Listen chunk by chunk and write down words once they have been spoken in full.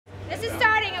This is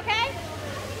starting, okay?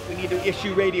 We need to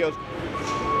issue radios.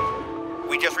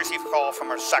 We just received a call from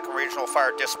our Sacramento Regional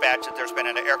Fire Dispatch that there's been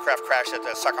an aircraft crash at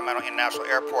the Sacramento International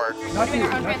Airport. Not you.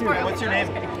 What's your name?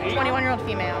 21-year-old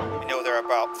female. We know there are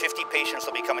about 50 patients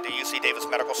that will be coming to UC Davis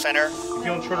Medical Center. You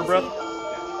feeling short of breath?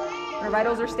 Her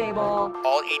vitals are stable.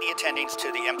 All ED attendings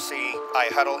to the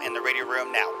MCI huddle in the radio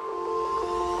room now.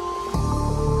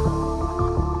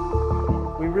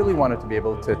 We really wanted to be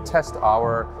able to test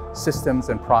our systems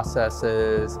and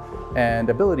processes and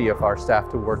ability of our staff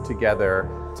to work together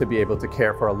to be able to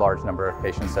care for a large number of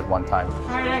patients at one time. All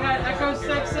right, I got Echo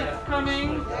 6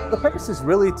 coming. The purpose is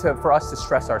really for us to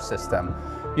stress our system.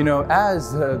 You know,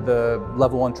 as the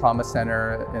Level 1 Trauma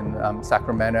Center in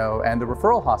Sacramento and the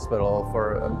referral hospital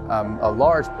for a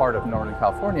large part of Northern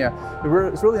California,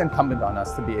 it's really incumbent on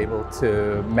us to be able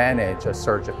to manage a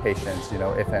surge of patients, you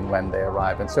know, if and when they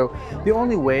arrive. And so the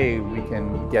only way we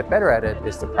can get better at it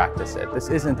is to practice it. This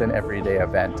isn't an everyday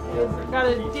event. He's got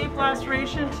a deep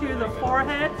laceration to the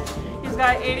forehead. He's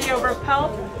got 80 over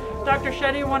pelt. Dr.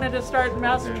 Shetty wanted to start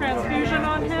mass transfusion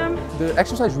on him. The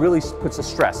exercise really puts a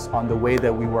stress on the way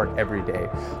that we work every day.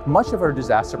 Much of our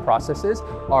disaster processes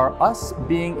are us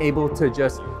being able to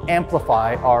just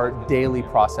amplify our daily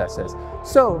processes.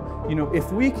 So, you know,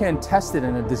 if we can test it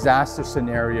in a disaster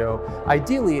scenario,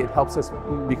 ideally it helps us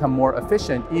become more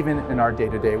efficient even in our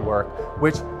day-to-day work,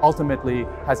 which ultimately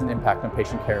has an impact on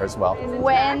patient care as well.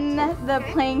 When the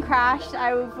plane crashed,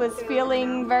 I was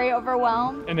feeling very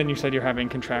overwhelmed. And then you said you're having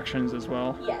contractions as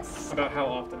well? Yes. About how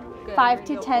often? 5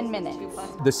 to 10 minutes.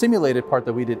 The simulated part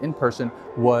that we did in person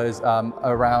was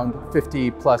around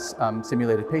 50 plus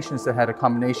simulated patients that had a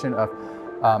combination of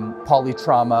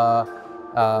polytrauma,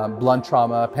 blunt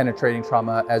trauma, penetrating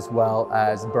trauma, as well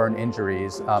as burn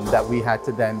injuries that we had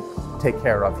to then take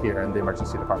care of here in the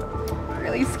emergency department. I'm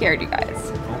really scared, you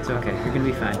guys. It's okay, you're gonna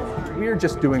be fine. We're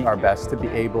just doing our best to be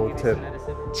able to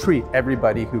treat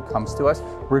everybody who comes to us,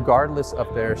 regardless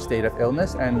of their state of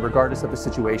illness and regardless of the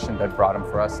situation that brought them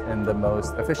for us in the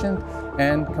most efficient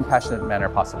and compassionate manner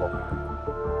possible.